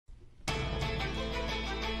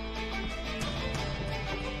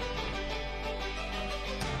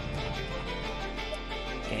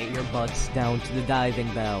your butts down to the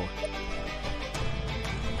diving bell.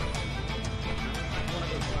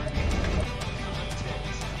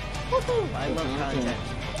 Woohoo! I love content.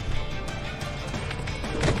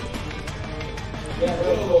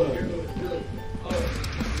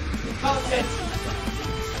 Content!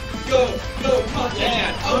 Go, content!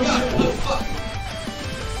 Yeah. Oh god, oh fuck!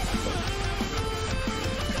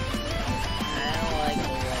 I don't like the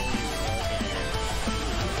way you look at it.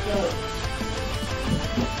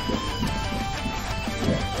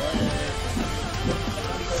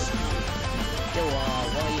 Yo,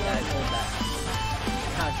 why you guys hold that?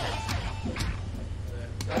 Content.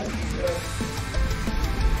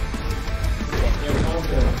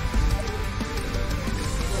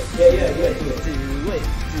 Yeah, do it. Do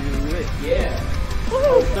it. Yeah. Woo!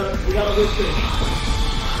 We gotta listen.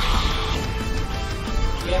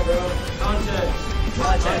 Yeah, bro. Content.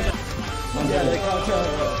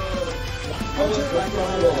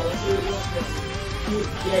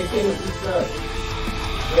 Yeah, you can't do stuff.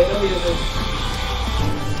 Wait, no,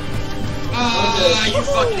 you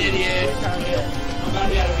fucking idiot. I'm about to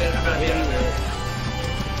be out of bed.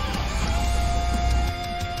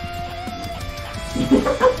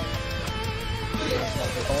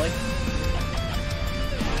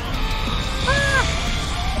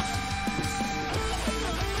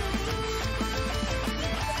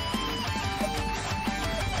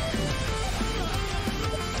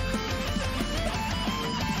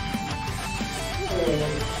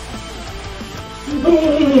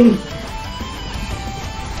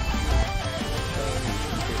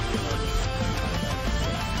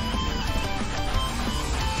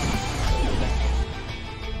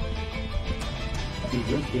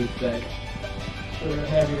 Ribcage back. Sure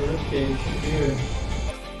have your ribcage here.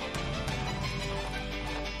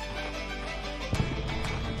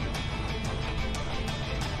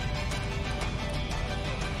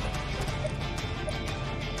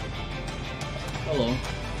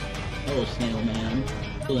 Hello, snail man.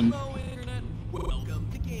 Welcome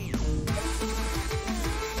to game.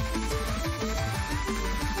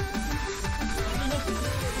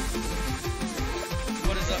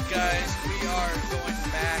 What is up, guys? We are going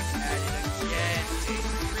back at it again. Day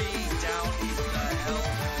 3 down in the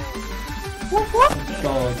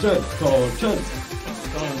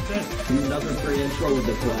Content. Another free intro with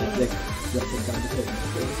the classic.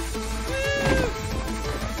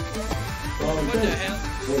 What the hell?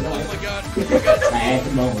 Oh my god. Bad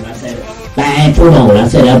moment, I said bad for a moment, I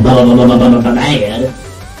said bad.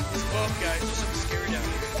 Oh, guys, there's something scary down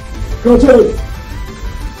here. Go to it.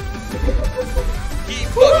 He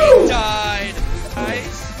fucking died.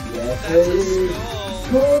 Guys, Yes, that's a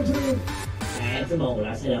skull. Go to it. bad for a moment, I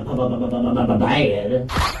said bad.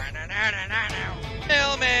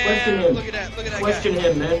 Mailman. Question him. Look at that Question guy.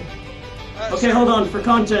 him, man. Okay, hold on for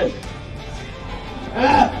content.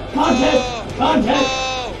 Content. Content.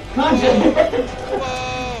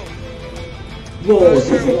 Whoa. Whoa.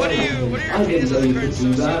 Sir, what are your I didn't opinions know of the you current could do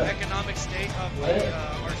that. socioeconomic state of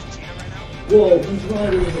Argentina right now? Whoa, he's right. I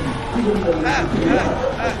didn't know you could do that.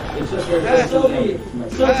 It's just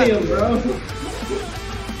selfie him, bro.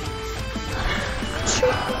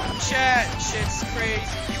 Chat, shit's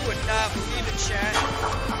crazy. You would not believe it, chat.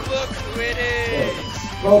 Look who it is.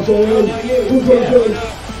 Go to him. Who's going to Oh it?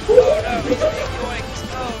 no, he's being yoinked.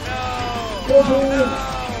 Oh no.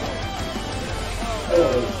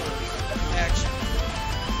 Action.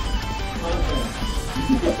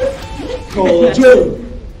 Go to it.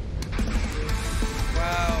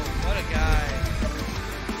 Wow, what a guy.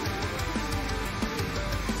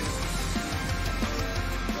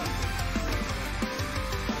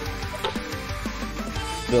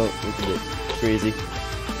 Bill, we can get crazy.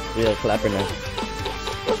 We got a clapper now.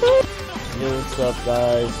 Yo, what's up,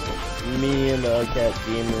 guys? Me and the Cat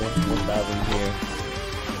Gamer 1000 here.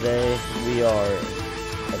 Today we are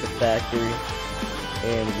at the factory,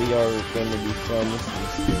 and we are going to be filming some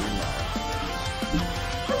scary mods.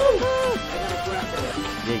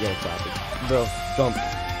 Yeah, get a clapper, bro. Jump.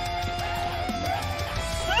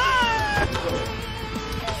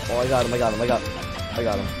 Oh, I got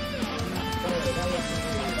him.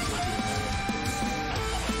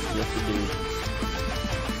 Yes, we do.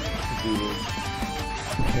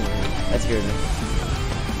 That scared me.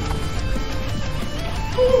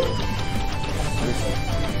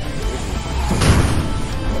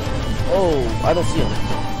 Oh, I don't see him.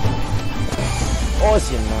 Oh, I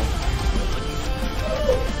see him now.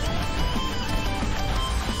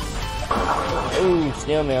 Oh,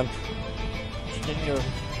 snail man. Get in here.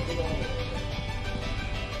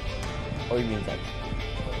 Oh, you mean that?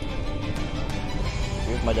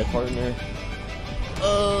 Here's my dead partner.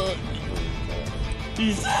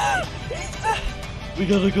 He's dead! We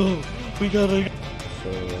gotta go! We gotta go! So,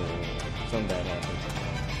 something bad happened.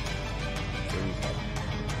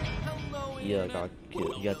 Yeah, got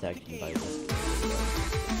killed. He got attacked by this.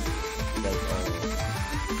 That's all.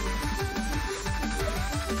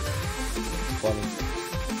 Funny.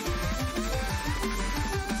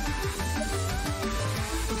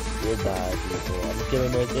 Goodbye, people. I'm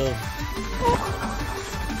killing myself.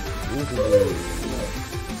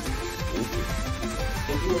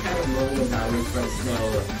 If you had a rolling diamond from snow,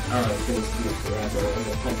 things to forever, and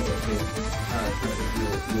the second or two,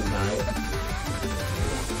 you die.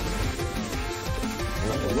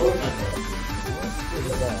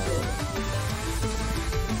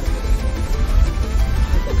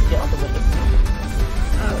 Get out the window.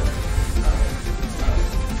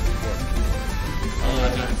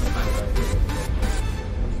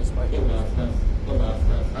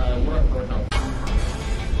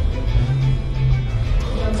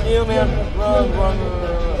 You man, run. One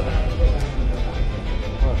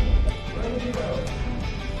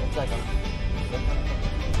second.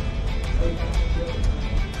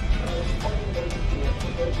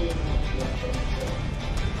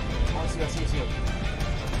 See you.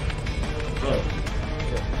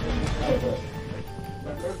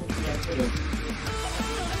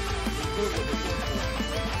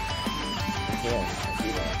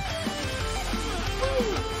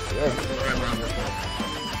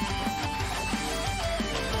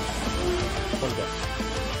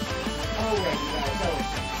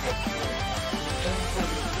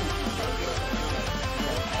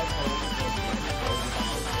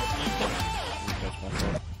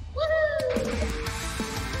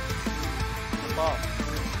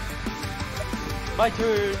 My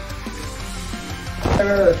turn.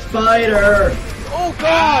 Spider! Oh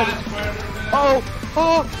God! Oh!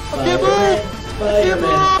 I can't move!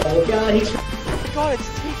 Spider-Man! Oh God, he's... God, it's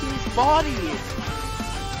taking his body!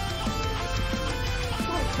 Oh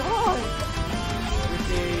my God!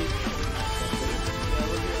 Grenade.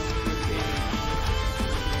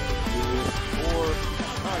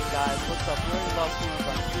 Alright guys, what's up? We already lost one of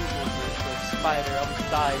our creatures with Spider. I almost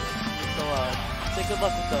died. So, say good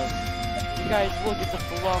luck with those. You guys look at the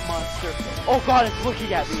full-on monster. Oh God, it's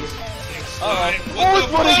looking at me. Oh, it's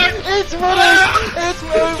running! It's running!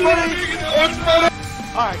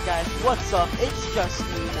 Alright guys, what's up? It's just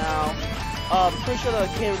me now. Pretty sure the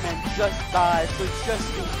cameraman just died, so it's just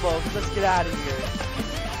me folks. Let's get out of here.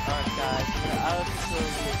 Alright guys, out of the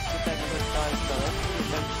facility, let's get that quick done. So let's do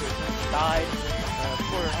the adventure. Died,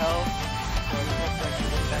 quarter health. So let's hope I can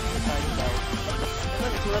get back to the side cell. And look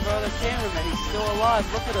at whoever other cameraman, he's still alive.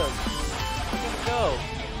 Look at him. Look at him go.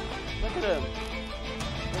 Look at him.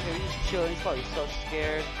 Look at him, he's chilling. He's probably so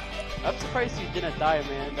scared. I'm surprised he didn't die,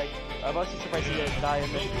 man. Like, I'm actually surprised he didn't die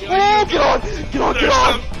in this. Oh, get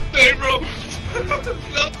on! Hey, bro!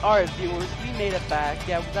 Alright, viewers, we made it back.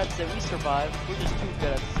 Yeah, that's it. We survived. We're just too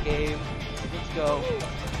good at this game. Let's go.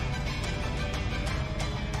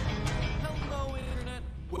 Hello, Internet.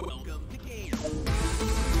 Welcome to Game.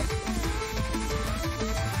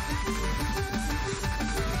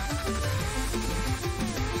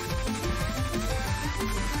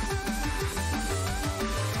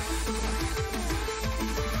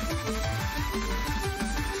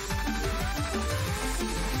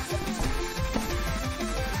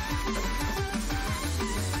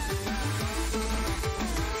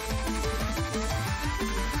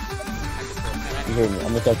 You hear me? I'm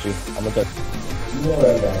gonna touch you. I'm gonna touch you. At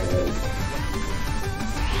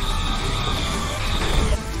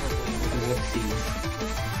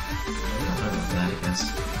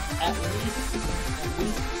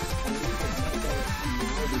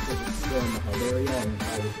least because it's still in the hub area, and by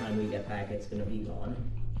the time we get back, it's gonna be gone.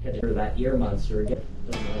 Because that ear monster again.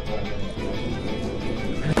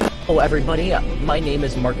 Hello everybody, my name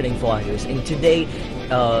is Marketing Flyers, and today,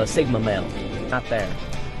 Sigma Male, not there.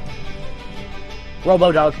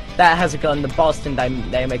 Robodog, that has a gun, the Boston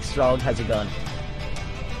Dynamics dog has a gun.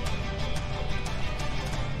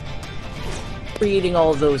 Creating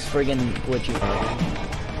all those friggin' glitchy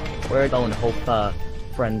We're going, hope,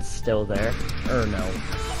 friend's still there. Or no.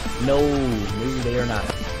 No, they are not.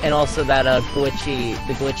 And also that, the glitchy,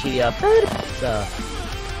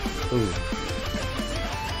 ooh.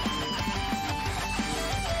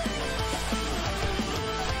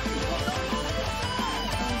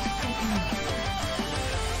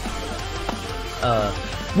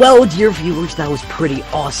 Well, dear viewers, that was pretty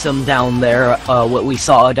awesome down there, what we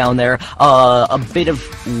saw down there. A bit of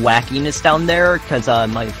wackiness down there, cause, I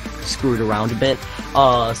might have screwed around a bit.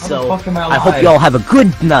 So, I hope you all have a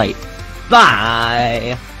good night.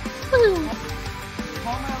 Bye!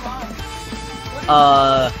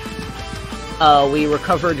 we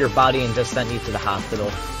recovered your body and just sent you to the hospital.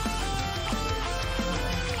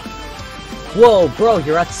 Whoa, bro,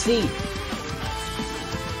 you're at sea.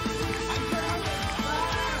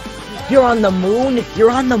 You're on the moon?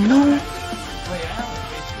 You're on the moon?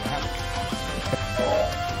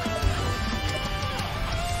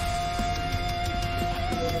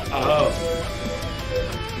 Oh.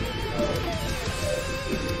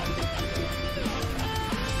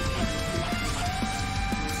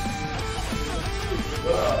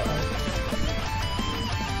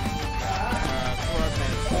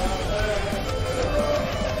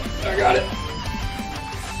 I got it.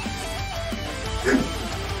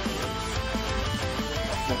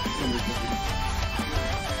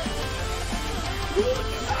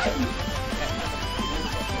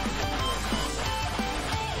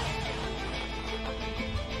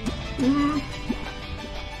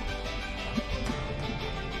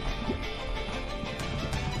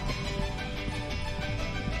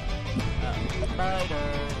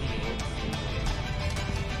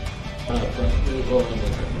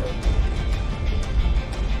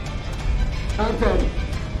 Okay.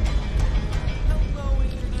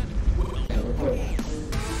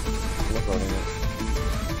 Recording it.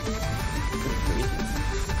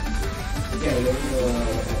 Yeah, you know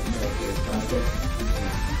project.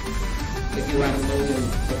 If you got $1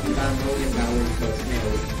 million for snail,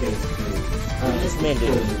 basically. This man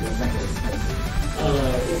did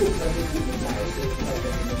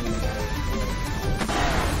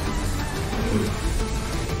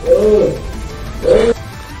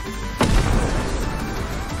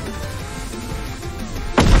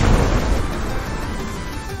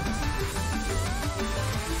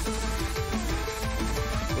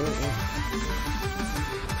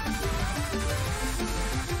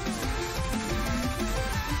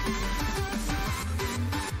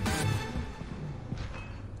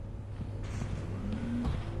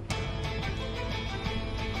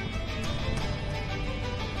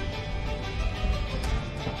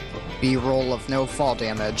B-roll of no fall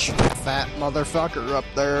damage. Fat motherfucker up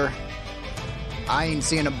there. I ain't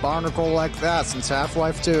seen a barnacle like that since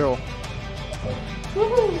Half-Life 2.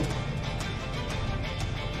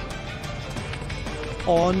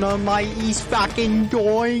 Oh no, mate, he's fucking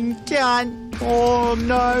dying, cunt. Oh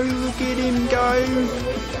no, look at him go.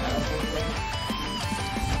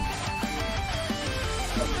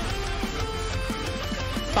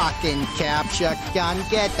 Fucking capture gun,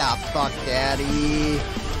 get the fuck out of here.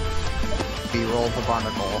 B-roll the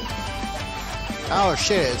barnacle. Oh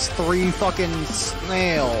shit, it's 3 fucking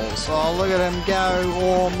snails. Oh, look at them go.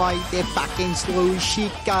 Oh mate, they're fucking slow as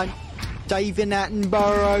shit, cunt. David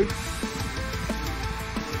Attenborough.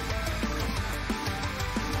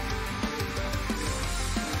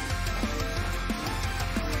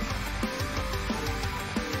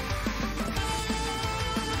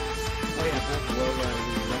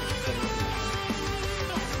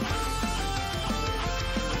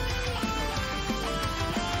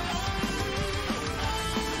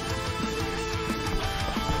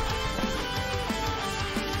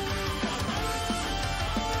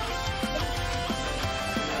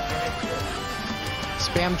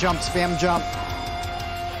 Spam jump, spam jump.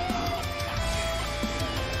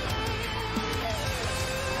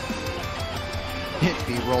 Hit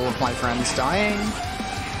B-roll of my friends dying.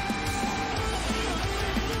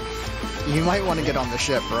 You might want to get on the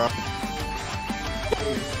ship, bro.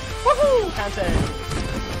 Woohoo! Content!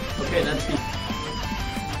 Okay, that's the...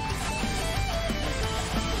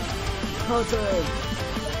 Content!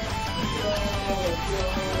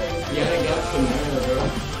 Yeah, I got some more, bro.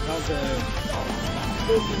 Content!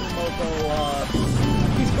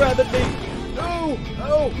 He's grabbing me! No!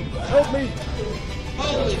 No! Help me!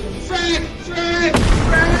 Holy Frank! Frank!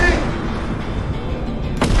 Frank!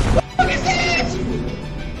 What is this?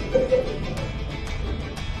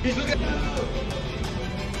 He's looking...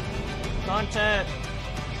 Content!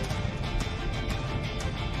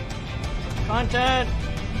 Content!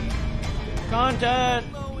 Content!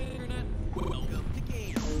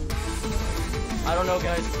 I don't know,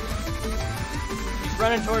 guys. He's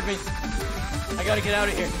running toward me. I gotta get out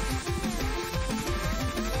of here.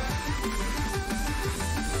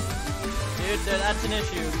 Dude, that's an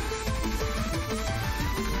issue.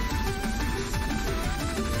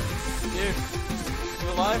 Dude, you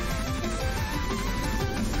alive?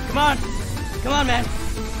 Come on! Come on, man!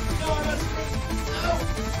 No, I'm not... No!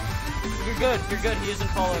 You're good, you're good. He isn't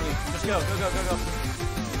following you. Just go, go, go, go, go.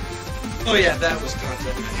 Oh yeah, that was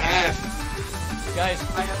content and a half. Guys,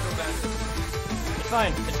 I have no battery.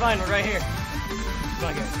 it's fine, we're right here. Come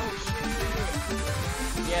on, guys. Oh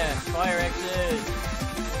shit. Yeah, fire exit.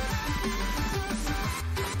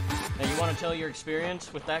 want to tell your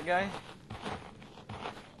experience with that guy?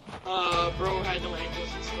 Bro had no ankles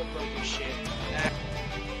and still broke his shit.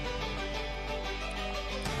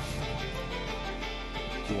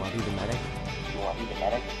 Do you want to be the medic? All you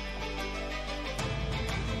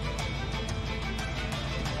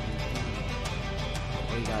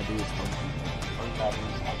gotta do is help.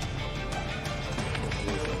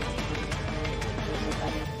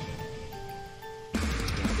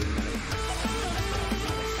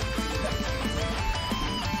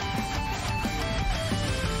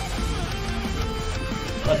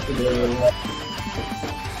 What to do?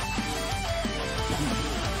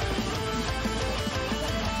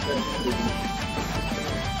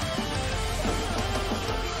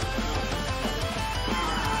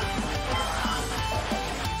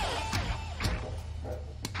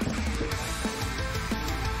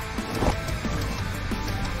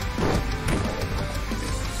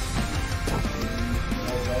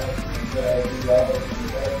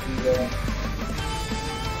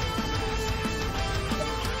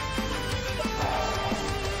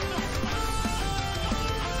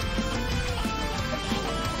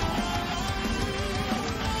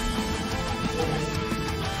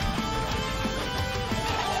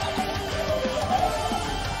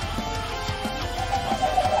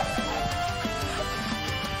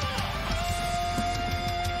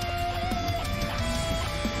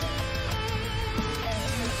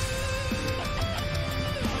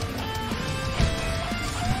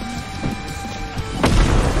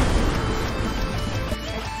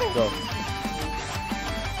 Go.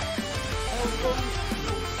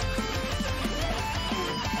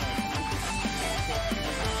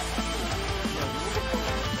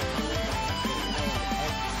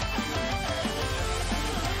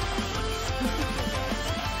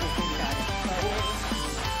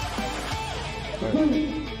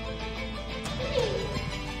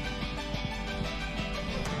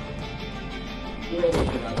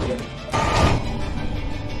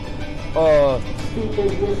 Oh.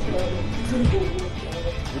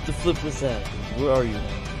 What the flip was that? Where are you?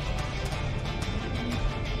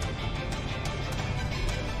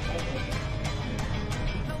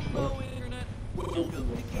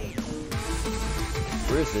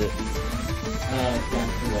 Where is it?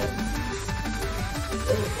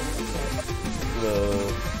 Hello.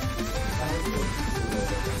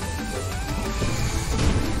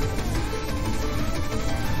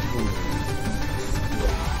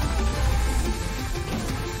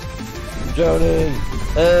 Drowning!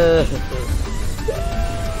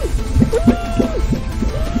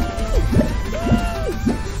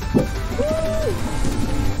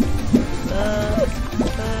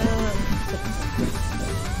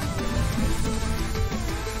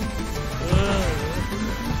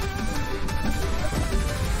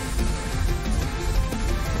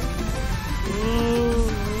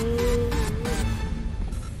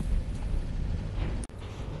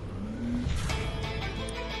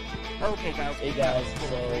 Okay, guys. Hey guys,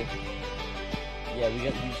 so yeah, we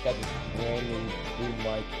just got this random boom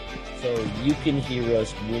mic, so you can hear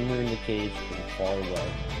us when we're in the cave from far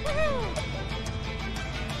away.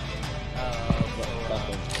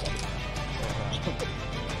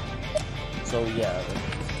 So yeah,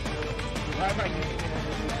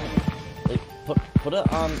 like, put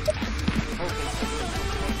it on.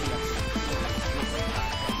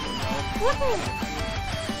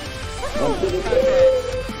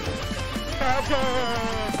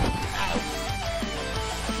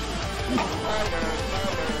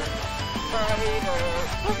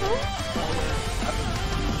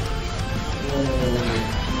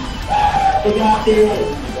 They got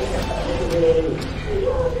this.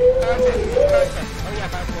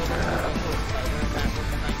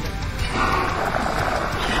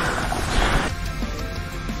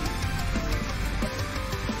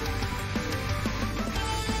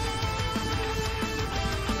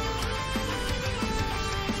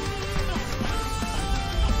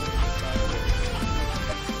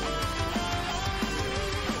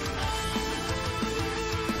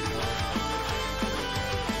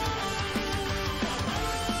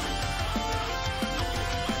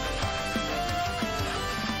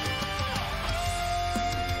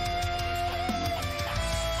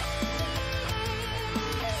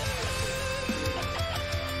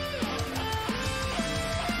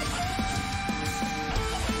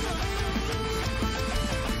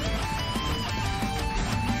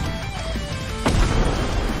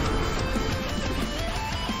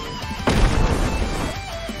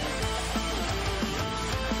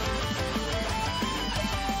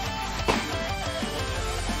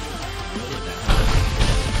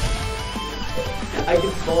 I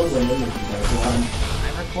just called one in if you guys want.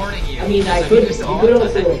 recording you. I mean, I so could, just you on could that.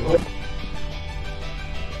 also record.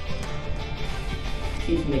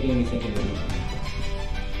 Keeps making me think of it.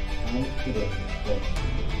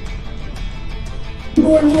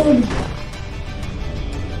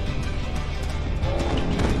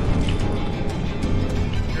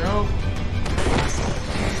 Go.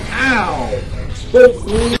 Ow!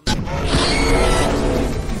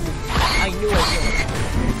 I knew it.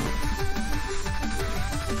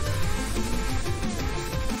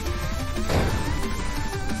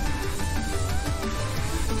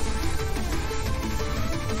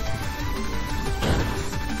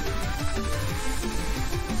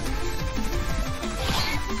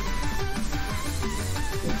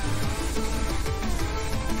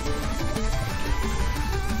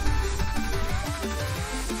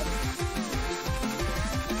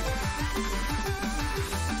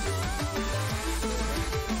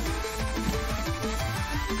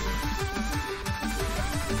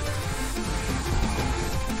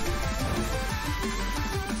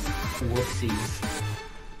 Whoopsies.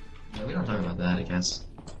 Yeah, we don't talk about that, I guess.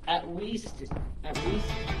 At least the fact that it's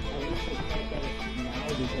now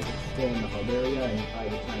because it's still in the hub area, and by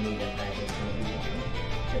the time we get back, it's gonna be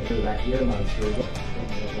gone. So that ear monster is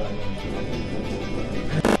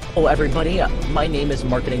Oh, everybody, my name is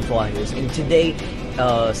Marketing Flyers, and today,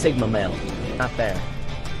 Sigma Male. Not there.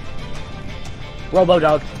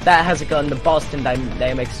 Robo-Dog, that has a gun. The Boston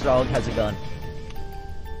Dynamics dog has a gun.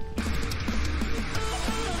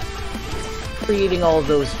 Creating all of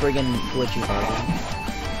those friggin' glitchy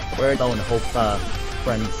parties. We're going to hope,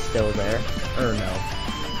 friend's still there. Or no.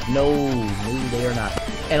 No, they are not.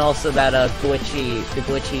 And also that, the glitchy,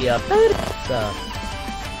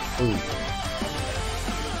 ooh.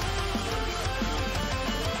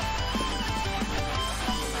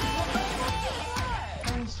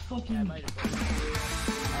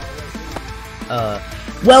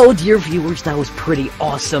 Well, dear viewers, that was pretty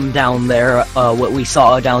awesome down there, what we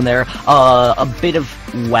saw down there. A bit of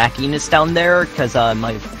wackiness down there, because I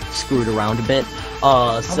might have screwed around a bit.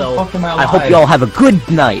 So, I hope you all have a good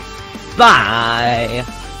night. Bye!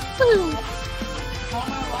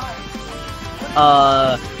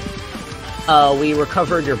 We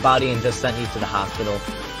recovered your body and just sent you to the hospital.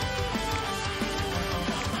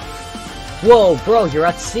 Whoa, bro, you're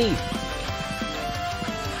at sea.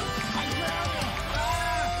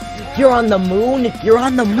 You're on the moon? You're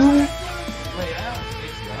on the moon?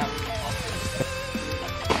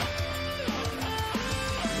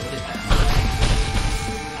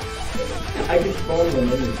 I just follow the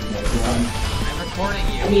name. I'm recording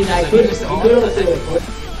you. I mean, I so could, just you on could that. also record.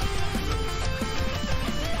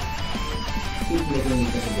 Keeps making me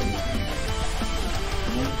think of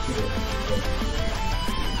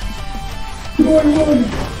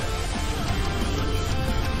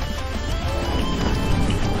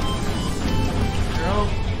Go.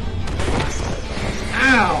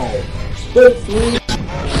 Ow!